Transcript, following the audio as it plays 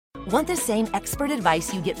Want the same expert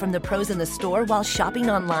advice you get from the pros in the store while shopping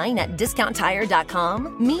online at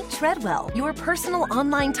DiscountTire.com? Meet Treadwell, your personal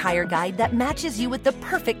online tire guide that matches you with the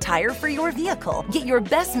perfect tire for your vehicle. Get your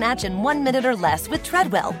best match in 1 minute or less with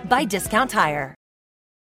Treadwell by Discount Tire.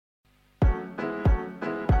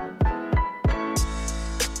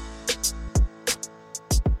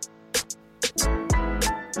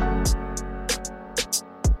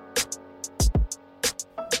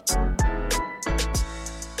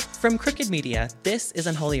 From Crooked Media, this is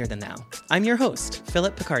Unholier Than Thou. I'm your host,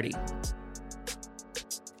 Philip Picardi.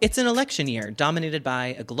 It's an election year dominated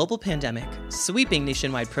by a global pandemic, sweeping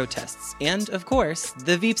nationwide protests, and, of course,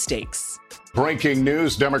 the Veep stakes. Breaking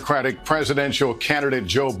news, Democratic presidential candidate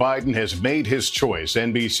Joe Biden has made his choice.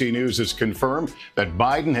 NBC News has confirmed that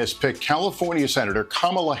Biden has picked California Senator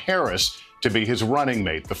Kamala Harris to be his running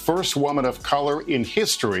mate, the first woman of color in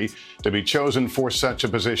history to be chosen for such a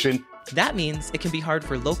position. That means it can be hard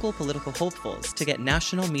for local political hopefuls to get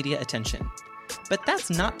national media attention. But that's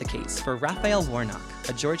not the case for Raphael Warnock,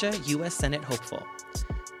 a Georgia U.S. Senate hopeful.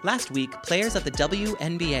 Last week, players of the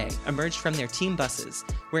WNBA emerged from their team buses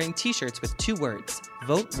wearing T-shirts with 2 words,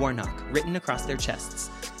 Vote Warnock, written across their chests.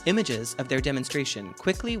 Images of their demonstration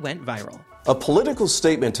quickly went viral. A political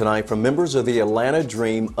statement tonight from members of the Atlanta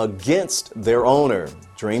Dream against their owner.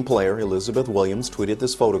 Dream player Elizabeth Williams tweeted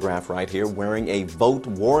this photograph right here wearing a Vote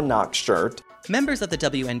Warnock shirt. Members of the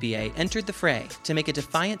WNBA entered the fray to make a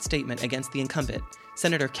defiant statement against the incumbent,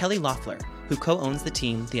 Senator Kelly Loeffler, who co-owns the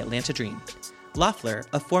team, the Atlanta Dream. Loeffler,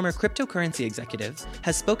 a former cryptocurrency executive,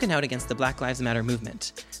 has spoken out against the Black Lives Matter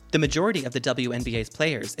movement. The majority of the WNBA's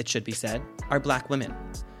players, it should be said, are black women.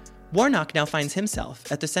 Warnock now finds himself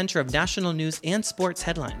at the center of national news and sports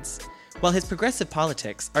headlines. While his progressive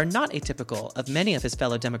politics are not atypical of many of his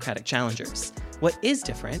fellow Democratic challengers, what is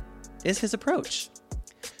different is his approach.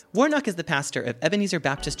 Warnock is the pastor of Ebenezer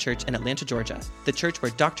Baptist Church in Atlanta, Georgia, the church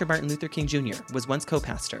where Dr. Martin Luther King Jr. was once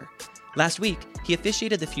co-pastor. Last week, he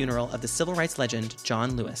officiated the funeral of the civil rights legend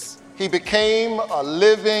John Lewis. He became a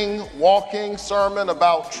living, walking sermon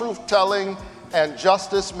about truth-telling and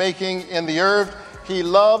justice-making in the earth. He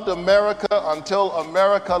loved America until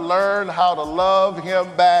America learned how to love him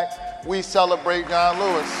back. We celebrate John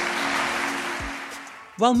Lewis.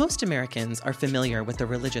 While most Americans are familiar with the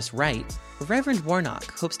religious right, Reverend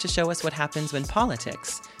Warnock hopes to show us what happens when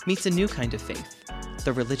politics meets a new kind of faith,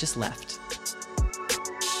 the religious left.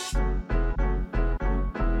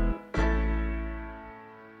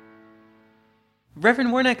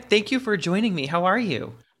 Reverend Warnock, thank you for joining me. How are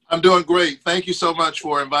you? I'm doing great. Thank you so much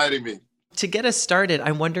for inviting me. To get us started,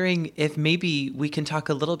 I'm wondering if maybe we can talk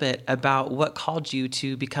a little bit about what called you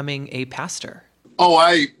to becoming a pastor. Oh,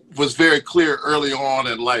 I was very clear early on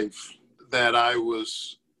in life that I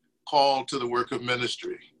was called to the work of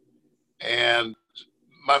ministry. And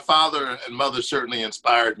my father and mother certainly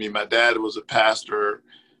inspired me. My dad was a pastor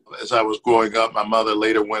as I was growing up. My mother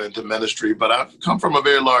later went into ministry, but I've come from a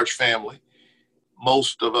very large family.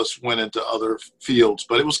 Most of us went into other fields,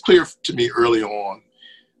 but it was clear to me early on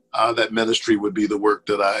that ministry would be the work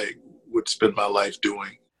that I would spend my life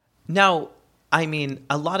doing. Now, I mean,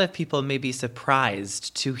 a lot of people may be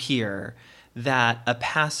surprised to hear that a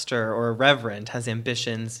pastor or a reverend has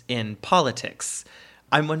ambitions in politics.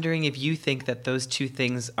 I'm wondering if you think that those two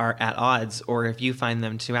things are at odds or if you find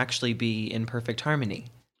them to actually be in perfect harmony.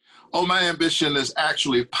 Oh, my ambition is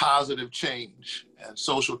actually positive change and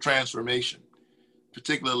social transformation,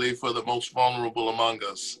 particularly for the most vulnerable among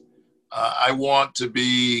us. I want to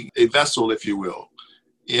be a vessel, if you will,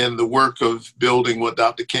 in the work of building what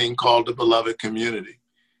Dr. King called the beloved community.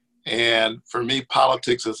 And for me,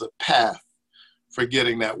 politics is a path for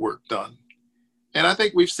getting that work done. And I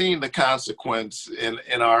think we've seen the consequence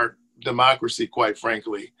in our democracy, quite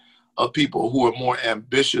frankly, of people who are more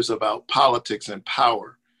ambitious about politics and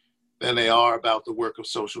power than they are about the work of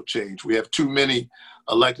social change. We have too many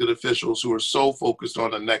elected officials who are so focused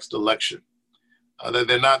on the next election that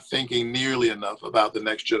they're not thinking nearly enough about the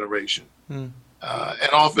next generation. And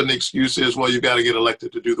often the excuse is, well, you got to get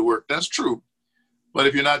elected to do the work. That's true. But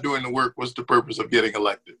if you're not doing the work, what's the purpose of getting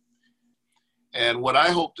elected? And what I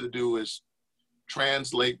hope to do is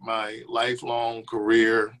translate my lifelong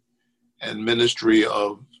career and ministry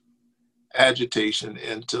of agitation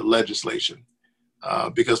into legislation,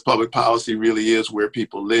 because public policy really is where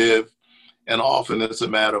people live. And often it's a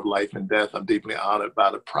matter of life and death. I'm deeply honored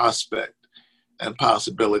by the prospect and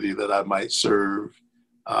possibility that I might serve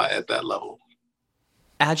at that level.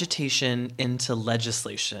 Agitation into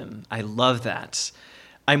legislation. I love that.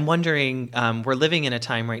 I'm wondering, we're living in a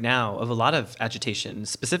time right now of a lot of agitation,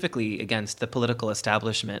 specifically against the political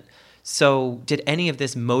establishment. So did any of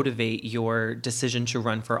this motivate your decision to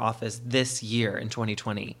run for office this year in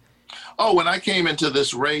 2020? Oh, when I came into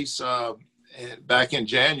this race back in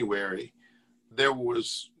January, there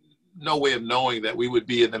was no way of knowing that we would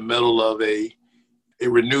be in the middle of a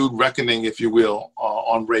renewed reckoning, if you will,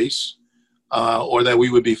 on race, or that we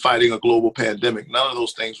would be fighting a global pandemic. None of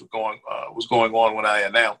those things was going on when I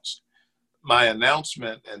announced. My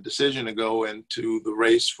announcement and decision to go into the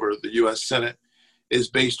race for the U.S. Senate is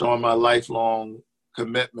based on my lifelong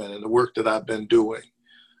commitment and the work that I've been doing.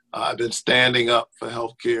 I've been standing up for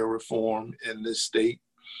healthcare reform in this state.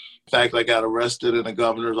 In fact, I got arrested in the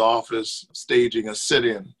governor's office staging a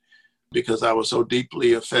sit-in because I was so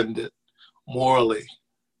deeply offended morally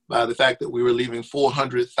by the fact that we were leaving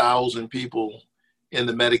 400,000 people in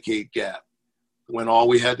the Medicaid gap when all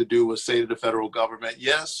we had to do was say to the federal government,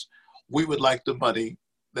 yes, we would like the money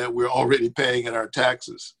that we're already paying in our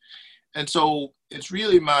taxes. And so it's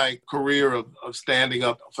really my career of standing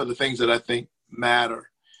up for the things that I think matter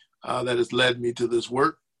that has led me to this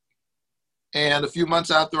work. And a few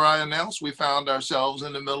months after I announced, we found ourselves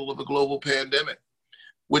in the middle of a global pandemic,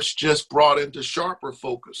 which just brought into sharper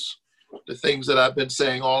focus the things that I've been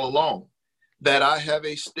saying all along, that I have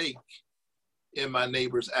a stake in my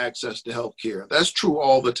neighbor's access to health care. That's true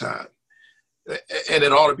all the time. And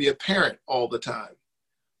it ought to be apparent all the time.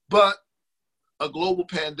 But a global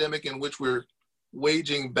pandemic in which we're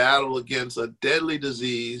waging battle against a deadly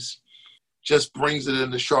disease just brings it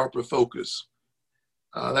into sharper focus.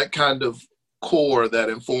 That kind of core that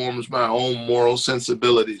informs my own moral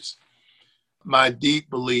sensibilities. My deep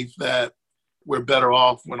belief that we're better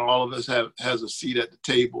off when all of us has a seat at the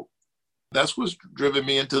table. That's what's driven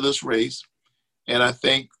me into this race. And I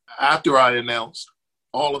think after I announced,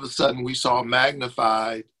 all of a sudden we saw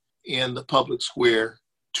magnified in the public square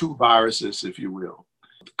two viruses, if you will,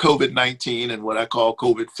 COVID-19 and what I call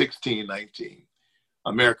COVID-16-19,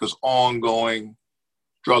 America's ongoing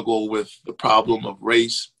struggle with the problem of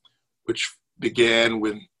race, which began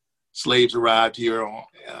when slaves arrived here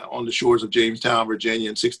on the shores of Jamestown, Virginia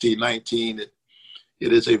in 1619.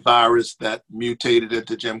 It is a virus that mutated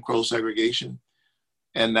into Jim Crow segregation.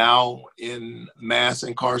 And now in mass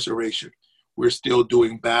incarceration, we're still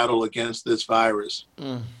doing battle against this virus.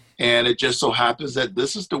 And it just so happens that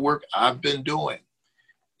this is the work I've been doing.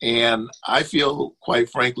 And I feel, quite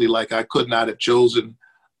frankly, like I could not have chosen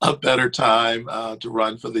a better time to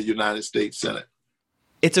run for the United States Senate.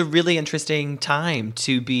 It's a really interesting time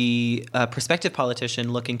to be a prospective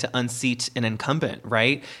politician looking to unseat an incumbent,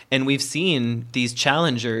 right? And we've seen these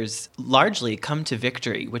challengers largely come to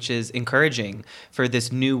victory, which is encouraging for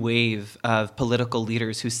this new wave of political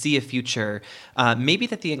leaders who see a future maybe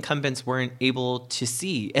that the incumbents weren't able to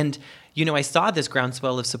see. And you know, I saw this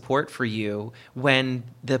groundswell of support for you when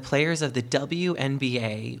the players of the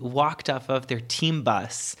WNBA walked off of their team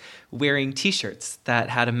bus wearing T-shirts that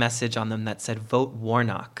had a message on them that said, "Vote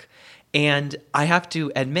Warnock." And I have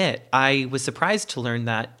to admit, I was surprised to learn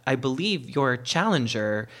that I believe your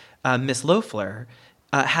challenger, Miss Loeffler,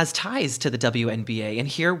 has ties to the WNBA. And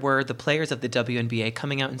here were the players of the WNBA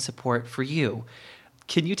coming out in support for you.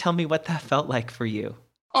 Can you tell me what that felt like for you?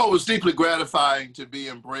 Oh, it was deeply gratifying to be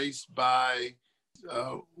embraced by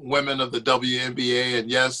women of the WNBA, and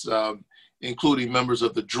yes, including members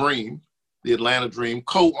of the Dream, the Atlanta Dream,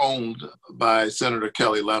 co-owned by Senator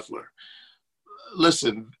Kelly Loeffler.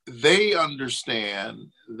 Listen, they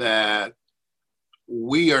understand that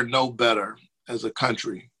we are no better as a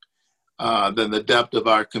country than the depth of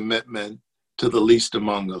our commitment to the least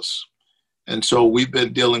among us. And so we've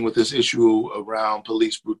been dealing with this issue around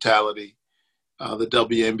police brutality. The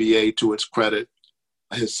WNBA, to its credit,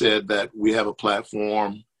 has said that we have a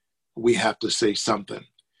platform, we have to say something.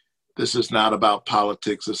 This is not about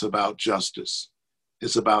politics, it's about justice.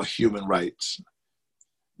 It's about human rights.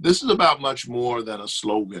 This is about much more than a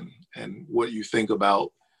slogan and what you think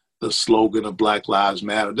about the slogan of Black Lives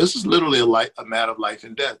Matter. This is literally a matter of life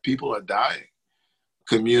and death. People are dying.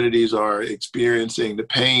 Communities are experiencing the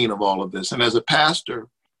pain of all of this. And as a pastor,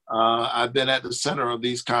 I've been at the center of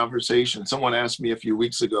these conversations. Someone asked me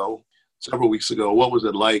several weeks ago, what was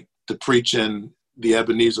it like to preach in the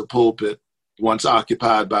Ebenezer pulpit, once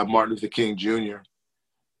occupied by Martin Luther King Jr.,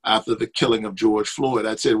 after the killing of George Floyd?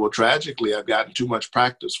 I said, well, tragically, I've gotten too much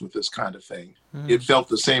practice with this kind of thing. It felt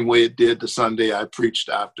the same way it did the Sunday I preached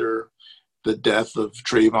after the death of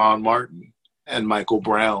Trayvon Martin and Michael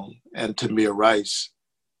Brown and Tamir Rice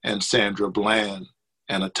and Sandra Bland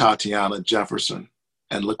and Tatiana Jefferson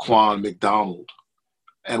and Laquan McDonald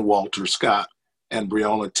and Walter Scott and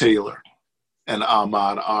Breonna Taylor and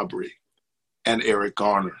Ahmaud Arbery and Eric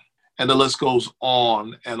Garner. And the list goes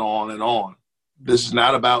on and on and on. This is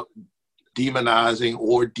not about demonizing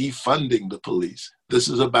or defunding the police. This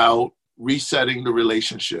is about resetting the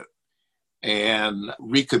relationship and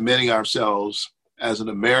recommitting ourselves as an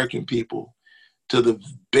American people to the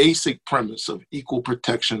basic premise of equal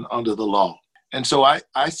protection under the law. And so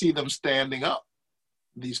I see them standing up,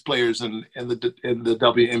 these players in the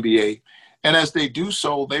WNBA. And as they do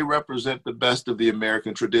so, they represent the best of the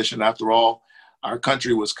American tradition. After all, our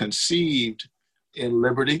country was conceived in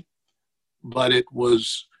liberty, but it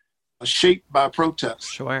was shaped by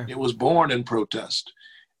protest. Sure. It was born in protest.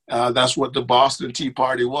 That's what the Boston Tea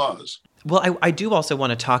Party was. Well, I do also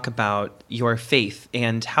want to talk about your faith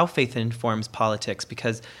and how faith informs politics,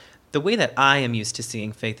 because the way that I am used to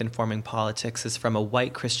seeing faith informing politics is from a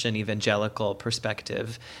white Christian evangelical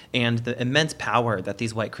perspective, and the immense power that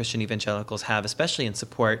these white Christian evangelicals have, especially in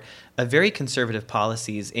support of very conservative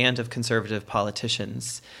policies and of conservative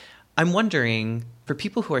politicians. I'm wondering, for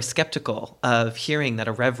people who are skeptical of hearing that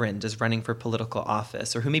a reverend is running for political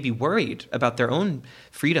office, or who may be worried about their own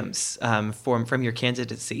freedoms from your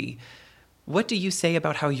candidacy, what do you say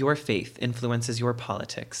about how your faith influences your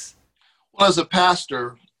politics? Well, as a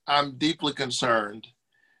pastor, I'm deeply concerned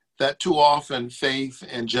that too often faith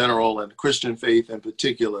in general and Christian faith in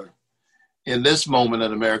particular, in this moment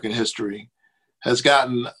in American history, has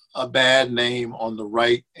gotten a bad name on the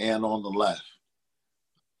right and on the left.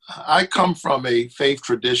 I come from a faith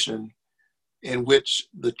tradition in which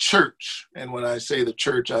the church, and when I say the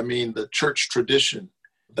church, I mean the church tradition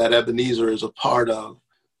that Ebenezer is a part of.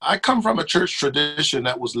 I come from a church tradition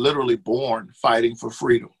that was literally born fighting for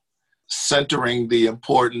freedom, centering the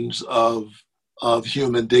importance of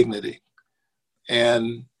human dignity.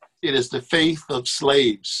 And it is the faith of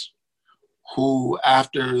slaves who,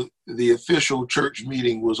 after the official church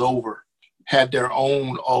meeting was over, had their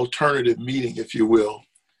own alternative meeting, if you will,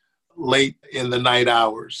 late in the night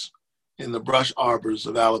hours in the brush arbors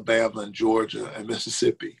of Alabama and Georgia and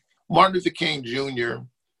Mississippi. Martin Luther King Jr.,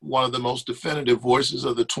 one of the most definitive voices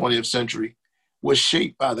of the 20th century, was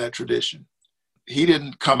shaped by that tradition. He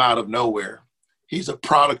didn't come out of nowhere. He's a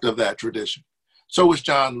product of that tradition. So was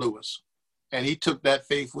John Lewis. And he took that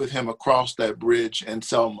faith with him across that bridge in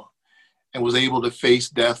Selma and was able to face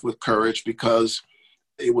death with courage because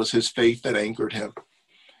it was his faith that anchored him.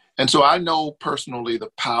 And so I know personally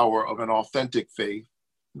the power of an authentic faith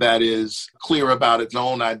that is clear about its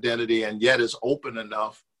own identity and yet is open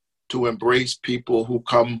enough to embrace people who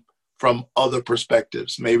come from other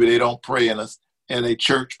perspectives. Maybe they don't pray in a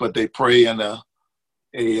church, but they pray in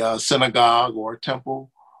a synagogue or a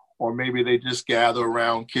temple, or maybe they just gather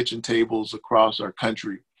around kitchen tables across our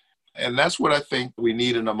country. And that's what I think we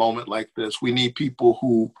need in a moment like this. We need people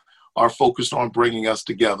who are focused on bringing us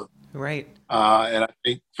together. Right. And I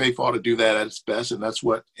think faith ought to do that at its best, and that's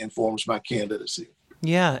what informs my candidacy.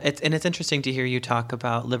 Yeah, it's interesting to hear you talk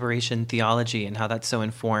about liberation theology and how that's so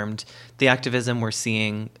informed the activism we're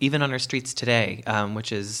seeing even on our streets today,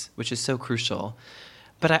 which is so crucial.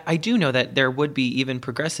 But I do know that there would be even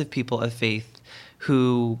progressive people of faith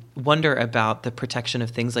who wonder about the protection of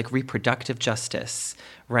things like reproductive justice,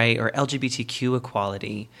 right, or LGBTQ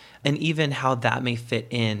equality, and even how that may fit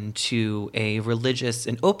into a religious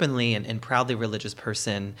and openly and proudly religious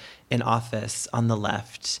person in office on the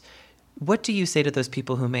left. What do you say to those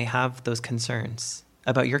people who may have those concerns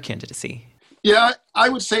about your candidacy? Yeah, I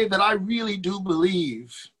would say that I really do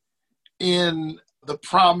believe in the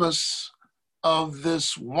promise of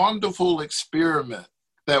this wonderful experiment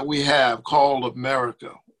that we have called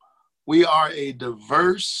America. We are a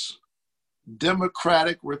diverse,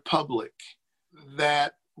 democratic republic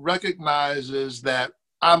that recognizes that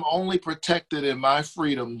I'm only protected in my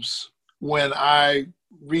freedoms when I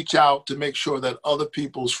reach out to make sure that other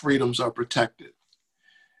people's freedoms are protected.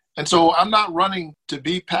 And so I'm not running to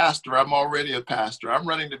be pastor. I'm already a pastor. I'm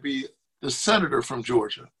running to be the senator from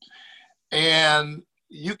Georgia. And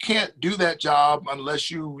you can't do that job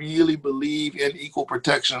unless you really believe in equal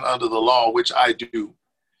protection under the law, which I do,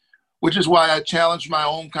 which is why I challenged my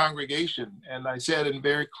own congregation. And I said in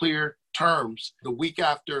very clear terms, the week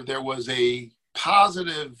after there was a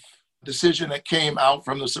positive decision that came out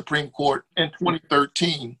from the Supreme Court in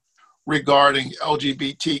 2013 regarding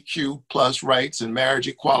LGBTQ plus rights and marriage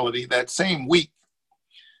equality, that same week,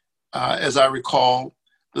 as I recall,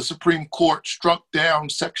 the Supreme Court struck down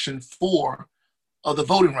Section 4 of the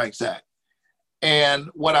Voting Rights Act. And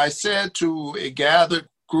what I said to a gathered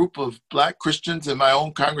group of Black Christians in my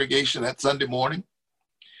own congregation that Sunday morning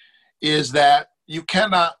is that you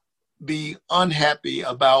cannot be unhappy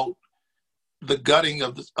about the gutting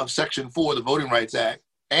of Section 4 of the Voting Rights Act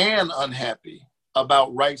and unhappy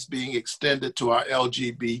about rights being extended to our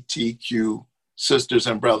LGBTQ sisters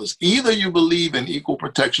and brothers. Either you believe in equal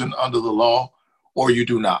protection under the law or you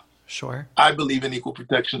do not. Sure. I believe in equal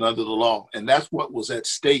protection under the law. And that's what was at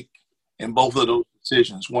stake in both of those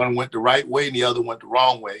decisions. One went the right way and the other went the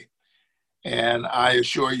wrong way. And I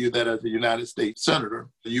assure you that as a United States Senator,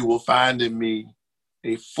 you will find in me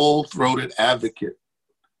a full-throated advocate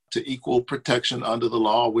to equal protection under the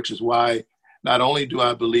law, which is why not only do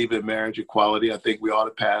I believe in marriage equality, I think we ought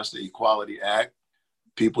to pass the Equality Act.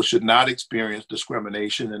 People should not experience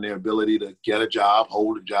discrimination in their ability to get a job,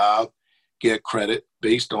 hold a job, get credit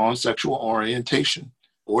based on sexual orientation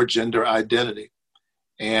or gender identity.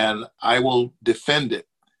 And I will defend it,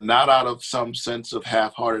 not out of some sense of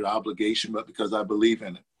half-hearted obligation, but because I believe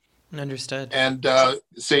in it. Understood. And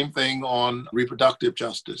same thing on reproductive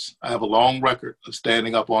justice. I have a long record of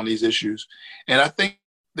standing up on these issues. And I think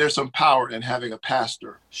there's some power in having a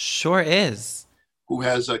pastor. Sure is. Who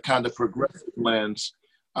has a kind of progressive lens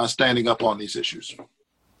standing up on these issues.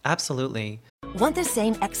 Absolutely. Want the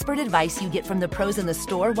same expert advice you get from the pros in the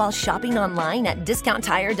store while shopping online at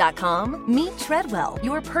DiscountTire.com? Meet Treadwell,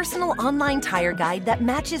 your personal online tire guide that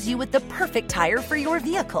matches you with the perfect tire for your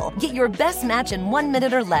vehicle. Get your best match in 1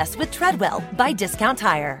 minute or less with Treadwell by Discount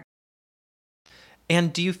Tire.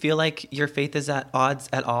 And do you feel like your faith is at odds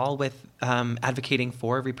at all with advocating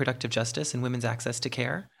for reproductive justice and women's access to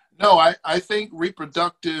care? No, I think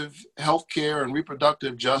reproductive health care and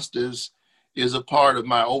reproductive justice is a part of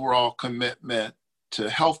my overall commitment to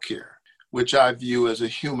healthcare, which I view as a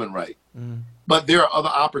human right. But there are other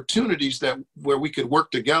opportunities where we could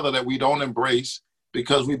work together that we don't embrace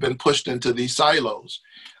because we've been pushed into these silos.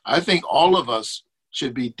 I think all of us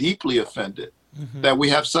should be deeply offended that we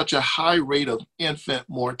have such a high rate of infant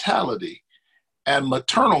mortality and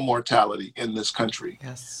maternal mortality in this country.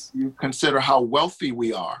 Yes. You consider how wealthy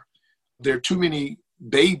we are. There are too many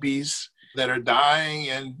babies that are dying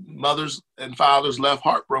and mothers and fathers left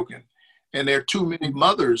heartbroken. And there are too many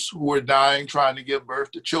mothers who are dying trying to give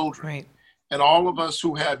birth to children. Right. And all of us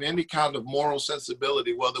who have any kind of moral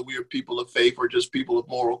sensibility, whether we are people of faith or just people of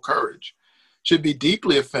moral courage, should be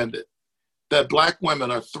deeply offended that Black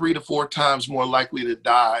women are 3 to 4 times more likely to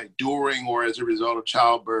die during or as a result of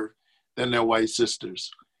childbirth than their white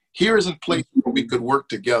sisters. Here is a place where we could work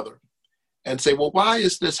together and say, well, why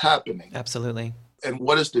is this happening? Absolutely. And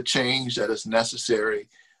what is the change that is necessary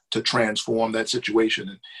to transform that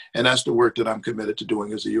situation? And that's the work that I'm committed to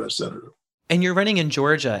doing as a U.S. Senator. And you're running in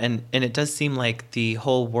Georgia, and it does seem like the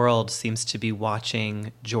whole world seems to be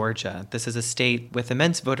watching Georgia. This is a state with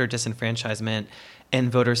immense voter disenfranchisement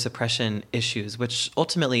and voter suppression issues, which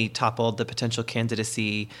ultimately toppled the potential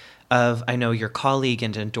candidacy of, I know, your colleague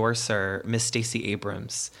and endorser, Ms. Stacey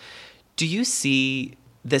Abrams. Do you see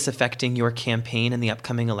this affecting your campaign in the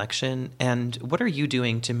upcoming election? And what are you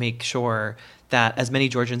doing to make sure that as many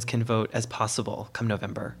Georgians can vote as possible come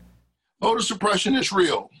November? Voter suppression is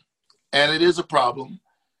real, and it is a problem,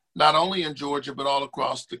 not only in Georgia, but all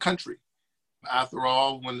across the country. After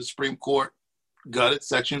all, when the Supreme Court gutted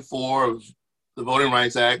Section 4 of the Voting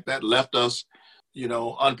Rights Act, that left us,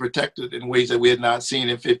 unprotected in ways that we had not seen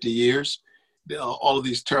in 50 years. All of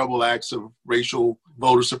these terrible acts of racial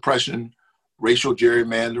voter suppression, racial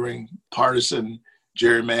gerrymandering, partisan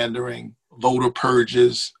gerrymandering, voter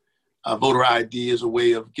purges, voter ID as a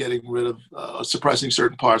way of getting rid of, suppressing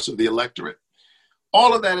certain parts of the electorate.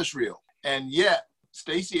 All of that is real. And yet,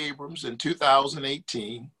 Stacey Abrams in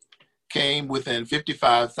 2018 came within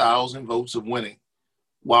 55,000 votes of winning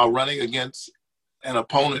while running against an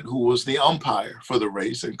opponent who was the umpire for the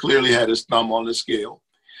race and clearly had his thumb on the scale.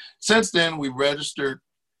 Since then, we registered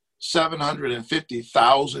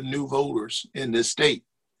 750,000 new voters in this state,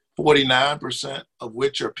 49% of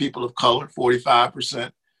which are people of color,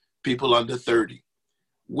 45% people under 30.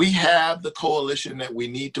 We have the coalition that we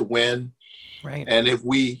need to win. Right. And if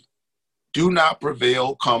we do not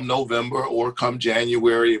prevail come November or come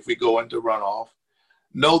January, if we go into runoff,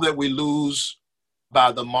 know that we lose by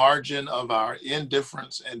the margin of our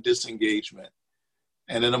indifference and disengagement.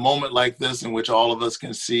 And in a moment like this, in which all of us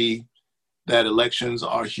can see that elections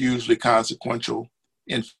are hugely consequential,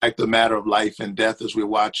 in fact, a matter of life and death, as we're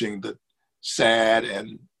watching the sad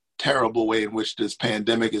and terrible way in which this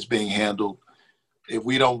pandemic is being handled. If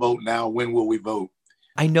we don't vote now, when will we vote?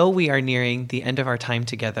 I know we are nearing the end of our time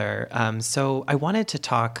together, so I wanted to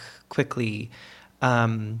talk quickly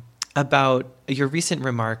about your recent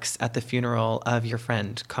remarks at the funeral of your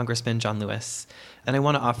friend, Congressman John Lewis. And I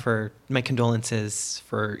want to offer my condolences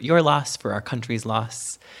for your loss, for our country's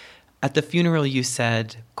loss. At the funeral, you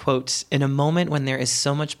said, quote, "In a moment when there is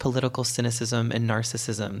so much political cynicism and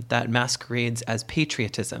narcissism that masquerades as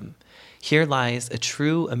patriotism, here lies a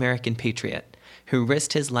true American patriot who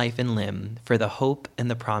risked his life and limb for the hope and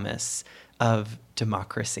the promise of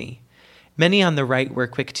democracy." Many on the right were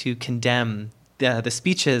quick to condemn the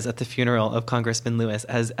speeches at the funeral of Congressman Lewis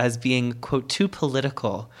as being, quote, too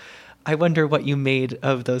political. I wonder what you made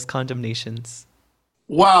of those condemnations.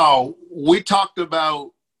 Wow, we talked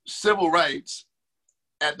about civil rights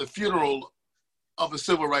at the funeral of a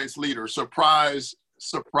civil rights leader. Surprise,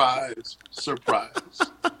 surprise, surprise.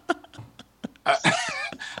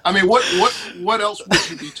 I mean, what else would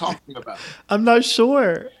you be talking about? I'm not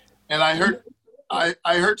sure. And I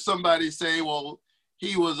heard somebody say, well,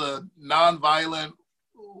 he was a nonviolent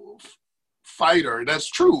fighter. That's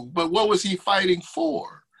true. But what was he fighting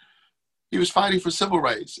for? He was fighting for civil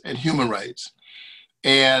rights and human rights.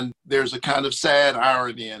 And there's a kind of sad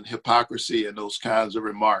irony and hypocrisy in those kinds of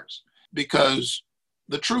remarks, because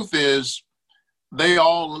the truth is they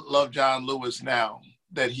all love John Lewis now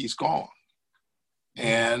that he's gone.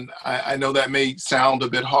 And I know that may sound a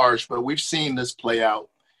bit harsh, but we've seen this play out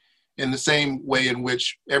in the same way in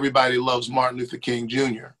which everybody loves Martin Luther King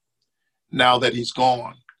Jr. now that he's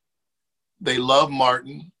gone. They love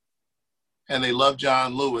Martin and they love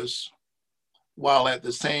John Lewis, while at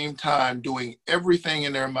the same time doing everything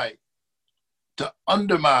in their might to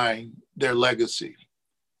undermine their legacy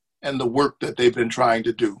and the work that they've been trying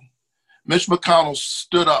to do. Mitch McConnell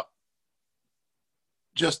stood up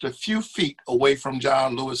just a few feet away from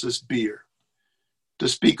John Lewis's bier to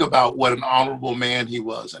speak about what an honorable man he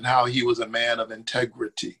was and how he was a man of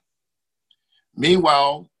integrity.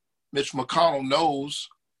 Meanwhile, Mitch McConnell knows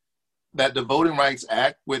that the Voting Rights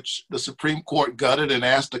Act, which the Supreme Court gutted and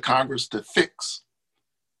asked the Congress to fix,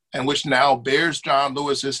 and which now bears John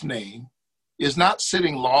Lewis's name, is not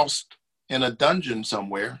sitting lost in a dungeon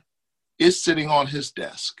somewhere, is sitting on his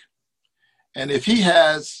desk. And if he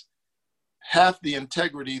has half the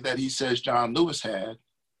integrity that he says John Lewis had,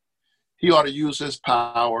 he ought to use his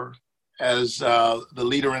power as the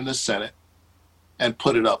leader in the Senate and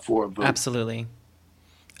put it up for a vote. Absolutely.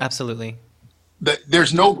 Absolutely.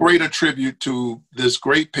 There's no greater tribute to this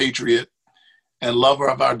great patriot and lover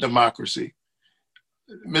of our democracy.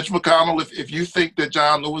 Mitch McConnell, if you think that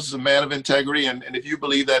John Lewis is a man of integrity, and if you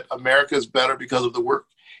believe that America is better because of the work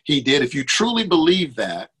he did, if you truly believe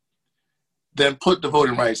that, then put the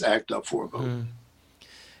Voting Rights Act up for a vote.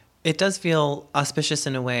 It does feel auspicious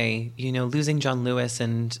in a way, losing John Lewis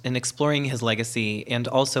and exploring his legacy, and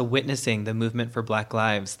also witnessing the movement for Black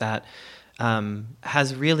lives that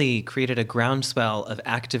has really created a groundswell of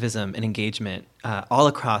activism and engagement all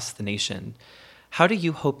across the nation. How do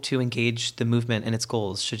you hope to engage the movement and its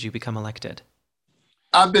goals should you become elected?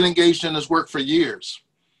 I've been engaged in this work for years.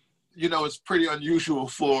 It's pretty unusual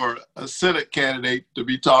for a Senate candidate to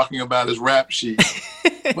be talking about his rap sheet,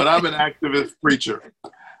 but I'm an activist preacher.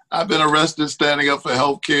 I've been arrested standing up for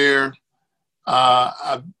health care,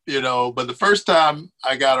 but the first time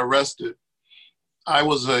I got arrested, I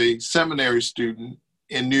was a seminary student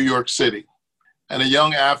in New York City, and a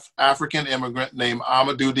young African immigrant named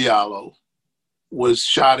Amadou Diallo was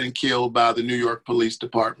shot and killed by the New York Police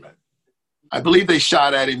Department. I believe they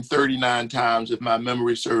shot at him 39 times, if my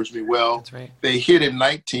memory serves me well. That's right. They hit him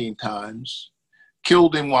 19 times,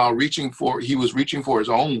 killed him while he was reaching for his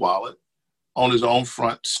own wallet on his own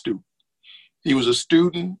front stoop. He was a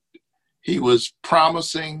student, he was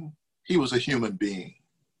promising, he was a human being.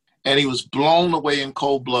 And he was blown away in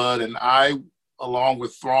cold blood, and I, along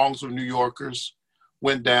with throngs of New Yorkers,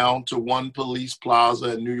 went down to One Police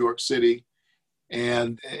Plaza in New York City,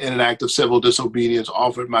 and in an act of civil disobedience,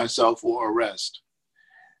 offered myself for arrest.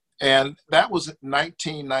 And that was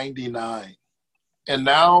 1999. And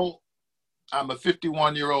now I'm a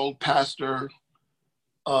 51-year-old pastor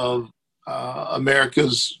of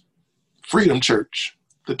America's Freedom Church,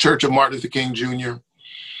 the Church of Martin Luther King Jr.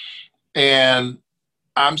 And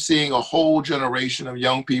I'm seeing a whole generation of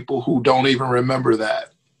young people who don't even remember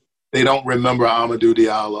that. They don't remember Amadou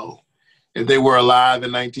Diallo. If they were alive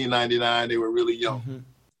in 1999, they were really young. Mm-hmm.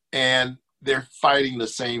 And they're fighting the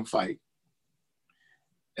same fight.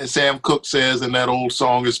 As Sam Cooke says in that old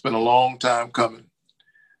song, it's been a long time coming,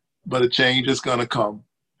 but a change is going to come.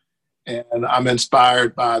 And I'm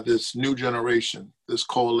inspired by this new generation, this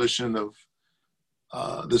coalition of,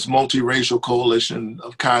 this multiracial coalition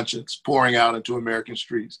of conscience pouring out into American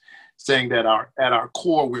streets, saying that at our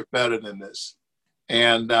core, we're better than this.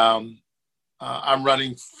 And I'm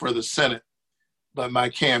running for the Senate, but my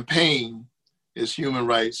campaign is human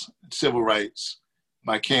rights, civil rights.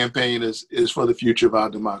 My campaign is for the future of our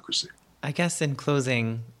democracy. I guess in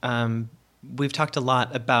closing, we've talked a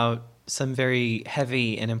lot about some very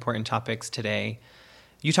heavy and important topics today.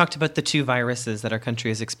 You talked about the two viruses that our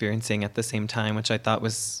country is experiencing at the same time, which I thought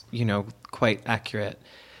was, quite accurate.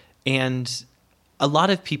 And a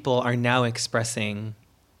lot of people are now expressing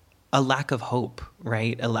a lack of hope,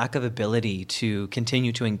 right? A lack of ability to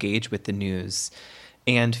continue to engage with the news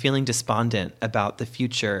and feeling despondent about the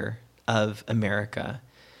future of America.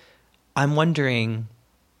 I'm wondering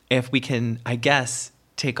if we can, I guess,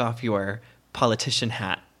 take off your politician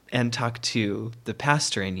hat and talk to the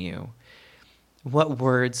pastor in you. What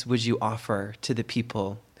words would you offer to the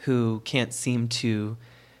people who can't seem to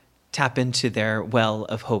tap into their well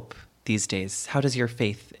of hope these days? How does your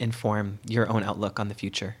faith inform your own outlook on the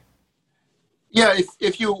future? Yeah,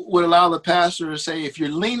 if you would allow the pastor to say, if you're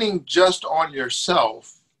leaning just on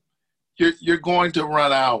yourself, you're going to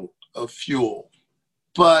run out of fuel.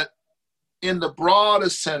 But in the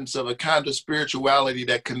broadest sense of a kind of spirituality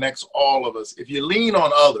that connects all of us, if you lean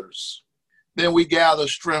on others, then we gather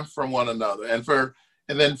strength from one another.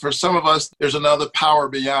 And then for some of us, there's another power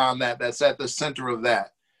beyond that that's at the center of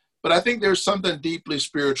that. But I think there's something deeply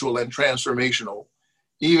spiritual and transformational,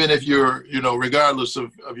 even if you're, regardless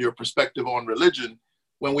of your perspective on religion,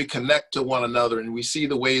 when we connect to one another and we see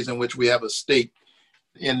the ways in which we have a stake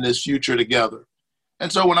in this future together.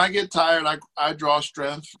 And so when I get tired, I draw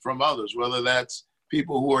strength from others, whether that's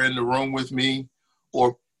people who are in the room with me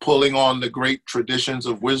or pulling on the great traditions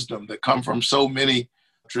of wisdom that come from so many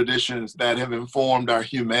traditions that have informed our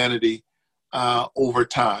humanity over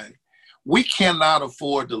time. We cannot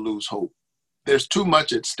afford to lose hope. There's too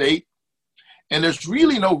much at stake, and there's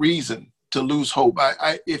really no reason to lose hope.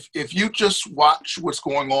 If you just watch what's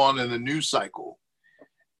going on in the news cycle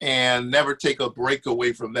and never take a break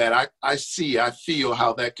away from that, I feel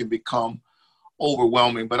how that can become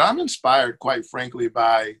overwhelming. But I'm inspired, quite frankly,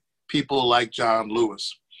 by people like John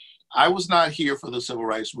Lewis. I was not here for the civil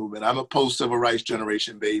rights movement. I'm a post-civil rights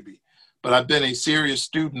generation baby, but I've been a serious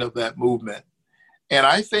student of that movement. And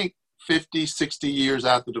I think 50, 60 years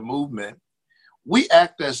after the movement, we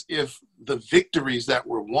act as if the victories that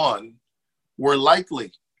were won were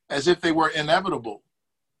likely, as if they were inevitable,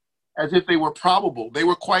 as if they were probable. They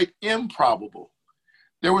were quite improbable.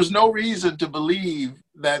 There was no reason to believe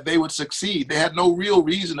that they would succeed. They had no real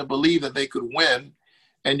reason to believe that they could win.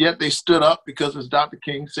 And yet they stood up because, as Dr.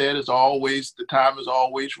 King said, the time is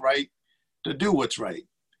always right to do what's right.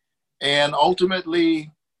 And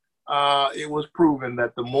ultimately, it was proven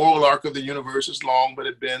that the moral arc of the universe is long, but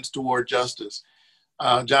it bends toward justice.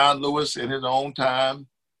 John Lewis in his own time,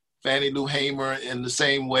 Fannie Lou Hamer in the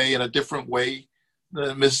same way, in a different way,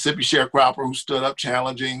 the Mississippi sharecropper who stood up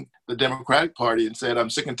challenging the Democratic Party and said,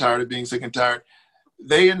 I'm sick and tired of being sick and tired.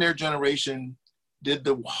 They in their generation did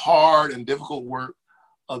the hard and difficult work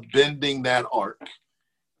of bending that arc.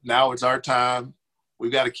 Now it's our time.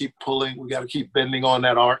 We've got to keep pulling. We've got to keep bending on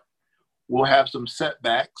that arc. We'll have some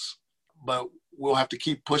setbacks, but we'll have to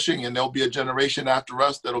keep pushing, and there'll be a generation after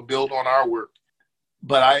us that'll build on our work.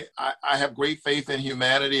 But I have great faith in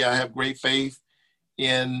humanity. I have great faith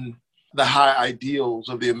in the high ideals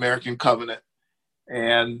of the American covenant.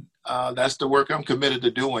 And that's the work I'm committed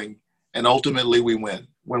to doing. And ultimately we win.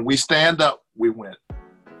 When we stand up, we win.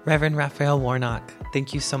 Reverend Raphael Warnock,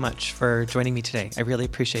 thank you so much for joining me today. I really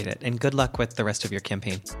appreciate it. And good luck with the rest of your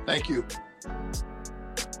campaign. Thank you.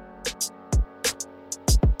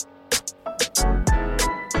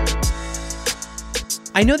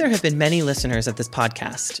 I know there have been many listeners of this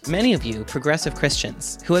podcast, many of you progressive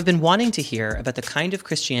Christians, who have been wanting to hear about the kind of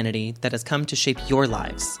Christianity that has come to shape your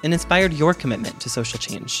lives and inspired your commitment to social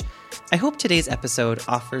change. I hope today's episode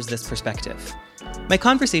offers this perspective. My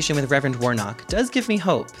conversation with Reverend Warnock does give me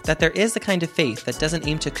hope that there is a kind of faith that doesn't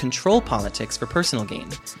aim to control politics for personal gain,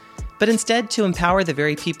 but instead to empower the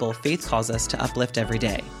very people faith calls us to uplift every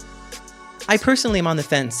day. I personally am on the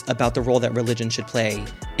fence about the role that religion should play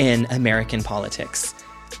in American politics.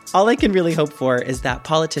 All I can really hope for is that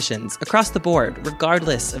politicians across the board,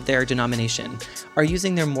 regardless of their denomination, are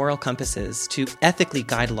using their moral compasses to ethically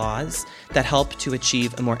guide laws that help to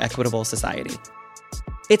achieve a more equitable society.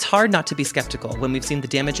 It's hard not to be skeptical when we've seen the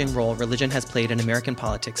damaging role religion has played in American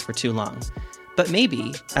politics for too long. But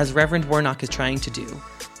maybe, as Reverend Warnock is trying to do,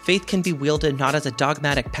 faith can be wielded not as a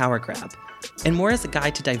dogmatic power grab, and more as a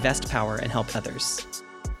guide to divest power and help others.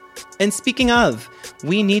 And speaking of,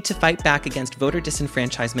 we need to fight back against voter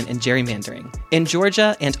disenfranchisement and gerrymandering in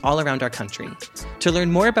Georgia and all around our country. To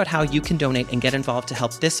learn more about how you can donate and get involved to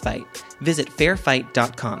help this fight, visit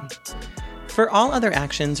fairfight.com. For all other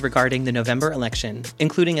actions regarding the November election,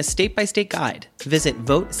 including a state-by-state guide, visit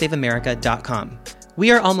votesaveamerica.com. We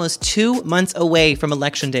are almost 2 months away from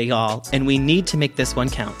Election Day, y'all, and we need to make this one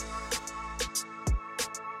count.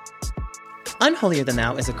 Unholier Than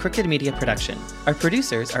Thou is a Crooked Media production. Our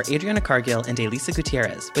producers are Adriana Cargill and Elisa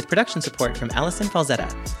Gutierrez, with production support from Allison Falzetta.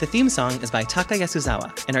 The theme song is by Taka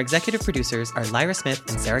Yasuzawa, and our executive producers are Lyra Smith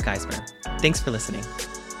and Sarah Geismer. Thanks for listening.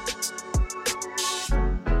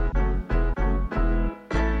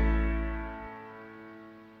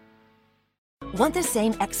 Want the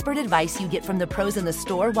same expert advice you get from the pros in the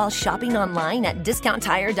store while shopping online at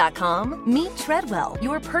DiscountTire.com? Meet Treadwell,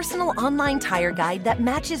 your personal online tire guide that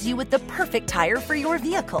matches you with the perfect tire for your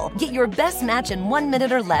vehicle. Get your best match in 1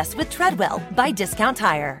 minute or less with Treadwell by Discount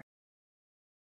Tire.